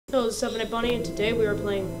Hello, this is 7 Bunny, and today we are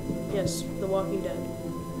playing, yes, The Walking Dead.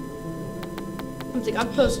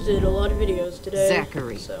 I've posted a lot of videos today.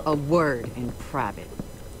 Zachary, so. a word in private.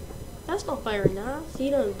 That's not very nice.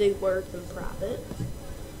 You don't do words in private.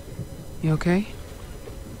 You okay?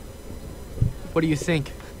 What do you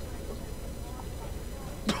think?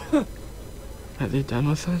 Are they done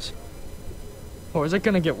with us? Or is it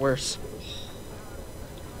gonna get worse?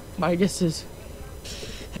 My guess is...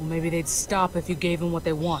 Well, maybe they'd stop if you gave them what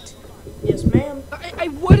they want. Yes, ma'am. I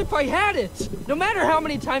would if I had it! No matter how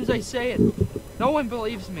many times I say it. No one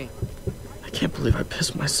believes me. I can't believe I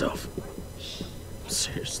pissed myself.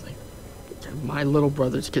 Seriously. My little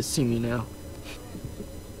brothers can see me now.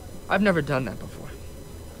 I've never done that before.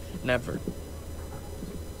 Never.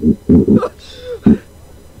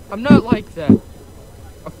 I'm not like that.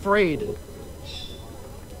 Afraid.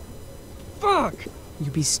 Fuck!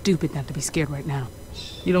 You'd be stupid not to be scared right now.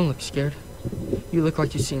 You don't look scared. You look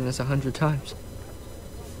like you've seen this 100 times.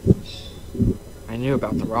 I knew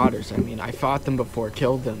about the rotters. I mean, I fought them before,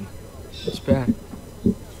 killed them. It's bad.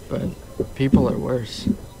 But people are worse,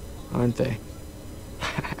 aren't they?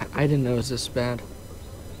 I didn't know it was this bad.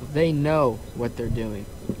 They know what they're doing.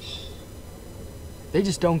 They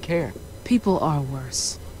just don't care. People are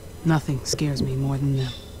worse. Nothing scares me more than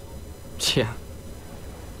them. Yeah.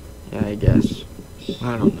 Yeah, I guess.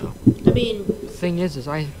 I don't know. I mean... The thing is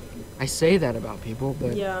I say that about people,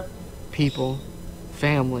 but... Yeah. People,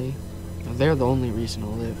 family, they're the only reason to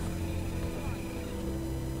live.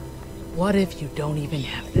 What if you don't even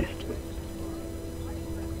have that?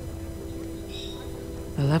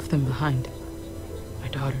 I left them behind. My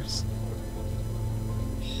daughters.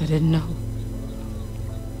 I didn't know.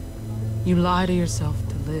 You lie to yourself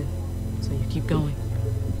to live, so you keep going.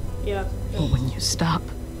 Yeah. But when you stop...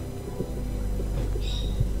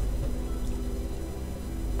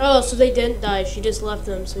 Oh, so they didn't die. She just left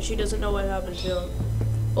them, so she doesn't know what happened to them.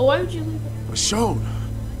 Well, why would you leave them? Michone!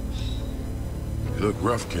 You look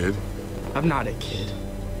rough, kid. I'm not a kid.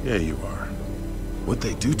 Yeah, you are. What'd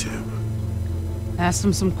they do to him? Ask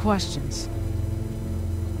them some questions.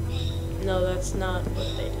 No, that's not what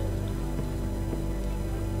they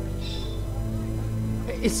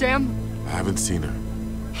did. Hey, Sam? I haven't seen her.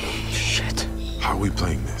 Shit. How are we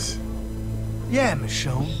playing this? Yeah,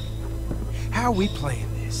 Michonne. How are we playing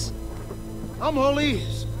this? I'm all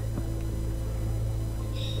ears.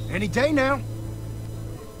 Any day now.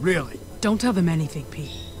 Really. Don't tell them anything,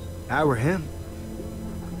 Pete. If I were him,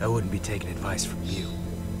 I wouldn't be taking advice from you.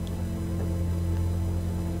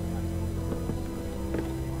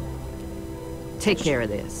 Take care of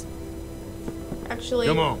this. Actually...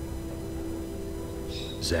 Come on.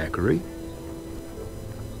 Zachary?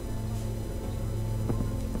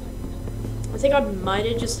 I think I might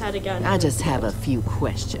have just had a gun. I just have a few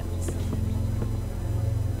questions.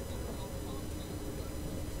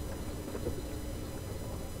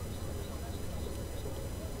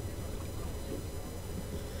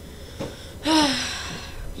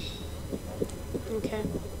 Okay.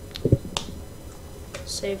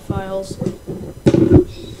 Save files.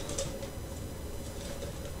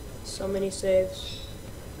 So many saves.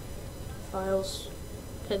 Files.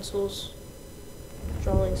 Pencils.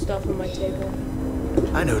 Drawing stuff on my table.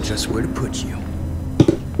 I know just where to put you.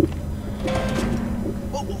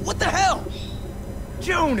 What the hell?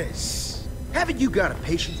 Jonas! Haven't you got a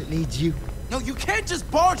patient that needs you? No, you can't just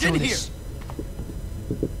barge in here!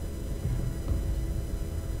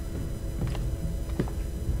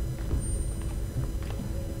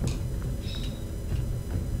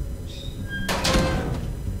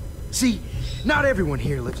 See, not everyone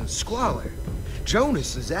here lives in squalor.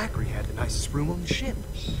 Jonas and Zachary had the nicest room on the ship.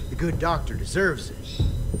 The good doctor deserves it.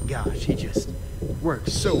 Gosh, he just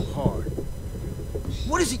works so hard.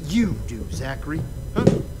 What is it you do, Zachary? Huh?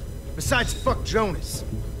 Besides fuck Jonas.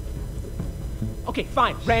 Okay,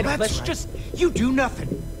 fine, Randall, That's right. just... You do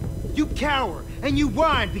nothing. You cower and you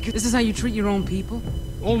whine because... This is how you treat your own people?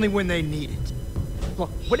 Only when they need it. Look,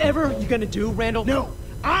 whatever you're gonna do, Randall... No,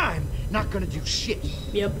 I'm not gonna do shit.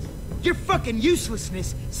 Yep. Your fucking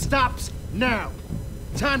uselessness stops now.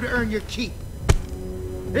 Time to earn your keep.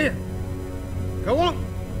 Here. Go on.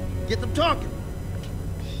 Get them talking.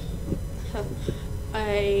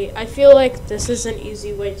 I feel like this is an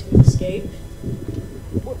easy way to escape.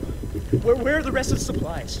 Where are the rest of the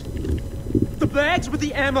supplies? The bags with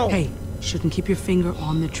the ammo! Hey, shouldn't keep your finger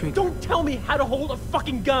on the trigger. Don't tell me how to hold a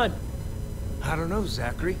fucking gun! I don't know,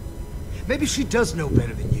 Zachary. Maybe she does know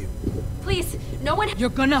better than you. Please, no one... You're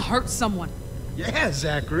gonna hurt someone. Yeah,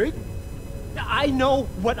 Zachary. I know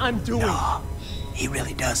what I'm doing. No, he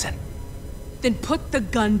really doesn't. Then put the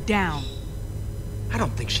gun down. I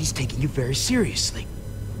don't think she's taking you very seriously.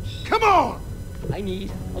 Come on! I need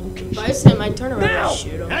a location. If I said I'd turn around Now! and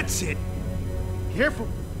shoot him. That's it! Careful!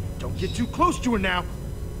 Don't get too close to her now!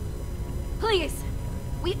 Please,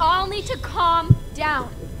 we all need to calm down.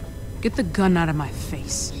 Get the gun out of my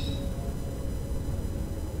face.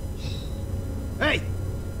 Hey!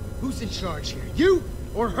 Who's in charge here? You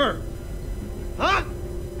or her? Huh?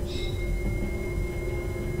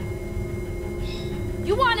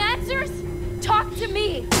 You want answers? Talk to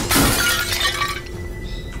me.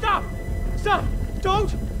 Stop! Stop!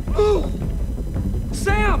 Don't move!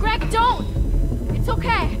 Sam! Greg, don't. It's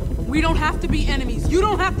okay. We don't have to be enemies. You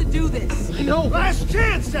don't have to do this. I know. Last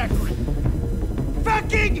chance, Zachary!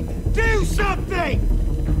 Fucking do something!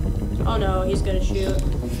 Oh no, he's gonna shoot.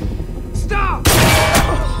 Stop!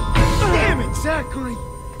 Damn it, Zachary!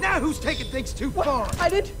 Now who's taking things too far? I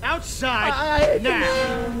did. Outside now!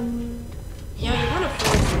 Yeah, you kind of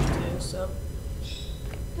forced him to, so.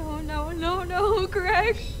 No,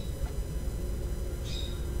 Greg.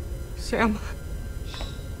 Sam.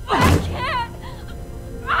 I can't.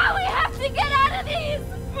 Oh, we have to get out of these.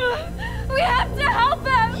 We have to help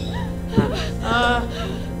him.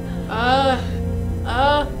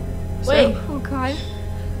 Wait, Oh God,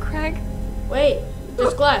 Greg. wait.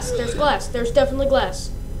 There's glass. There's glass. There's definitely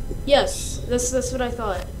glass. Yes, that's what I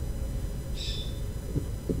thought.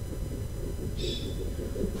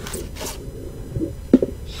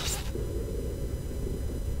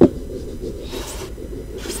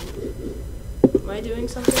 Am I doing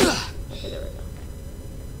something? Okay, there we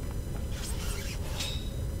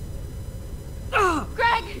go.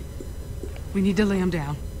 Greg. We need to lay him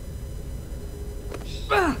down.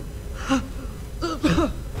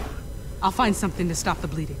 I'll find something to stop the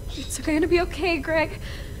bleeding. It's going to be okay, Greg.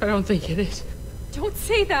 I don't think it is. Don't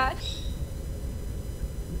say that.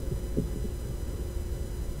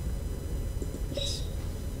 Yes.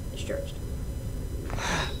 Discharged.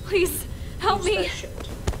 Please, help Use me. that shit.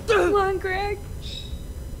 Come on, Greg.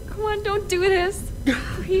 Come on, don't do this.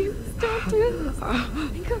 Please, don't do this.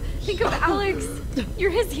 Think of Alex.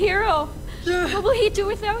 You're his hero. What will he do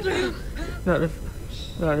without you? Not a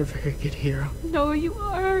very good hero. No, you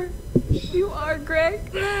are. You are,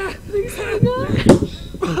 Greg. Please hang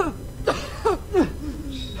on.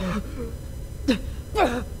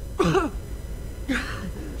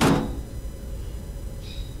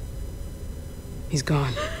 He's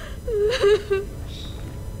gone.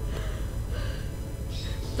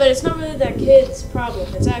 But it's not really that kid's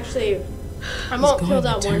problem. It's actually, I won't kill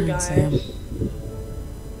that one guy. Sam.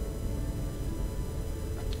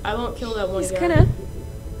 I won't kill that one He's guy.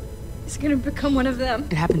 gonna become one of them.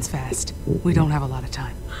 It happens fast. We don't have a lot of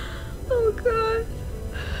time. Oh God.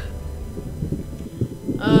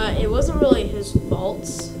 It wasn't really his fault.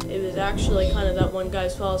 It was actually kind of that one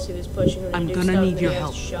guy's fault. He was pushing him to I'm do gonna stuff need and your he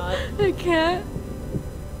got help. Shot. I can't.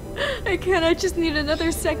 I just need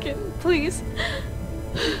another second, please.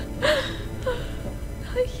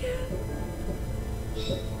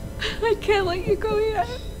 I can't let you go yet.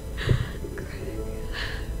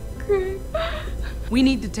 Greg. We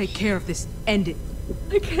need to take care of this. End it.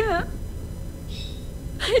 I can't.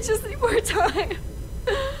 I just need more time.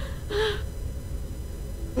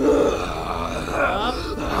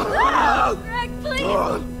 Greg, please.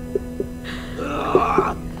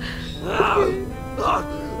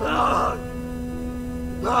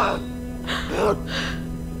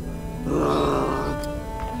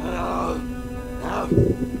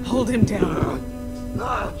 Hold him down.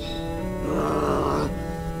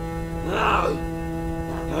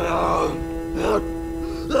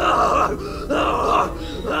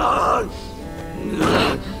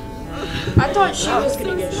 I thought she was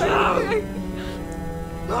gonna get shot. Greg.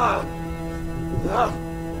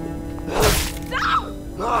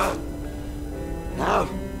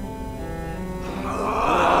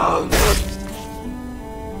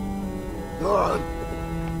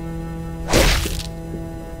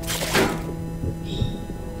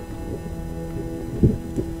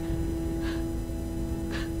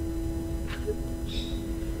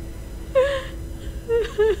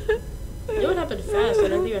 It would happen fast. I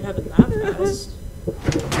didn't think it would happen that fast.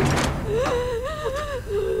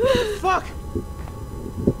 Fuck!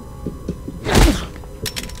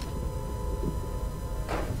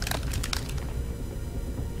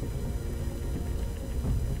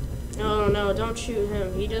 No, don't shoot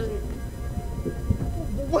him. He doesn't.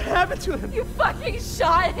 What happened to him? You fucking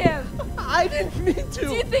shot him. I didn't mean Do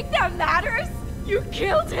to. you think that matters? You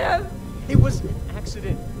killed him. It was an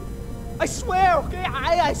accident. I swear, okay?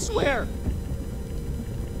 I swear.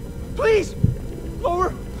 Please,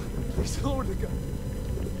 lower. Please lower the gun.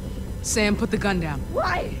 Sam, put the gun down.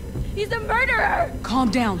 Why? He's a murderer. Calm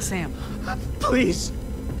down, Sam. Please.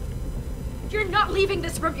 You're not leaving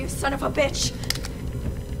this room, you son of a bitch!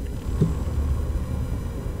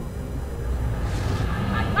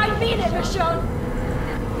 I mean it, Michonne!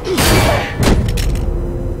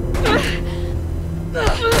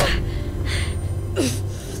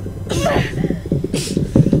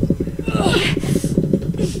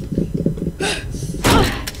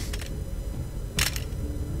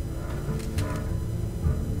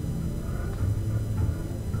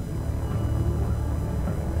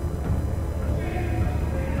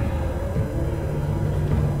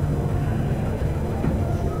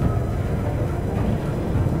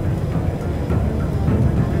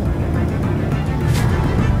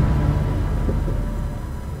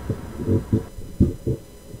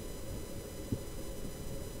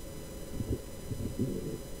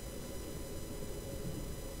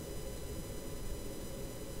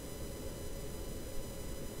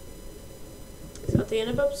 Is that the end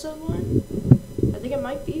of episode 1? I think it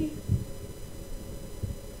might be.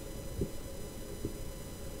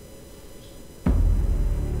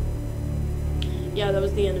 Yeah, that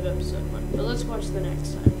was the end of episode 1. But let's watch the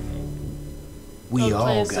next time. We I'll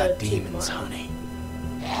play all us, got 2 demons, tomorrow. honey.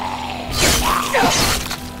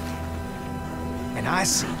 And I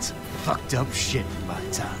seen some fucked up shit in my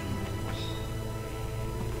time.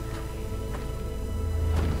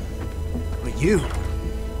 But you're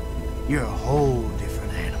a whole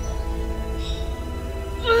different animal.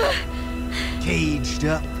 Caged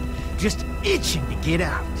up, just itching to get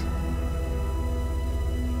out.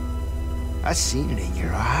 I seen it in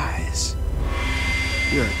your eyes.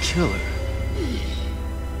 You're a killer.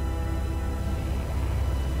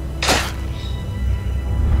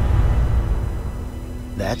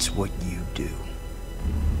 That's what you do.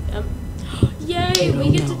 Yep. Yay! You We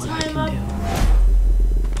don't get know to what I time can up.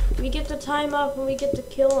 do. We get to time up and we get to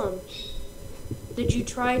kill him. Did you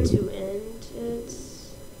try to end it?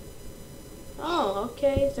 Oh,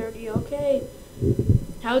 okay. 30. Okay.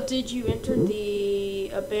 How did you enter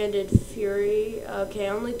the abandoned fury? Okay,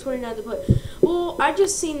 only 29 to play. Well, I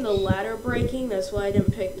just seen the ladder breaking. That's why I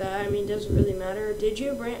didn't pick that. I mean, it doesn't really matter. Did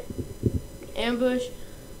you ambush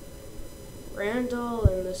Randall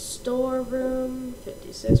in the storeroom?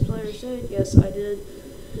 56 players did. Yes, I did.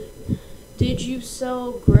 Did you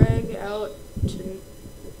sell Greg out to...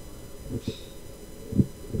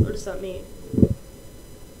 What does that mean?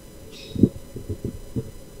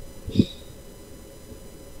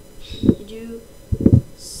 Did you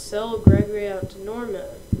sell Gregory out to Norma?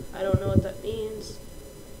 I don't know what that means.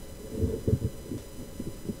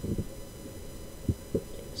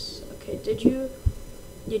 Yes. Okay, did you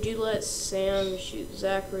let Sam shoot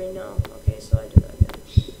Zachary? No. Okay, so I did that.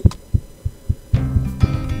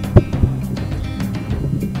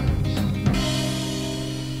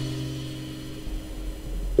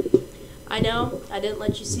 I know, I didn't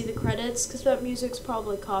let you see the credits because that music's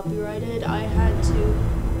probably copyrighted. I had to.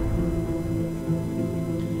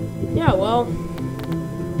 Yeah, well,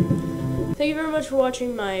 thank you very much for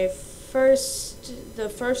watching the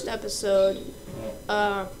first episode.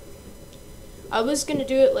 I was gonna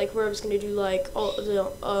do it like where I was gonna do like all the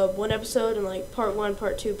one episode and like part 1,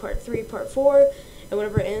 part 2, part 3, part 4, and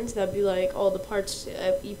whenever it ends, that'd be like all the parts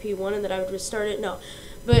of ep1, and then I would restart it. No.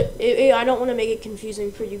 But I don't want to make it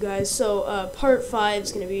confusing for you guys, so part 5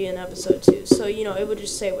 is going to be in episode 2. So, you know, it would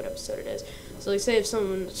just say what episode it is. So, like, say if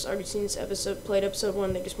someone's already seen this episode, played episode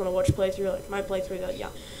 1, they just want to watch playthrough, like my playthrough,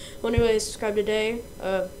 yeah. Well, anyway, subscribe today.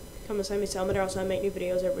 Come and send me Salamander. Also, I make new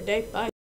videos every day. Bye.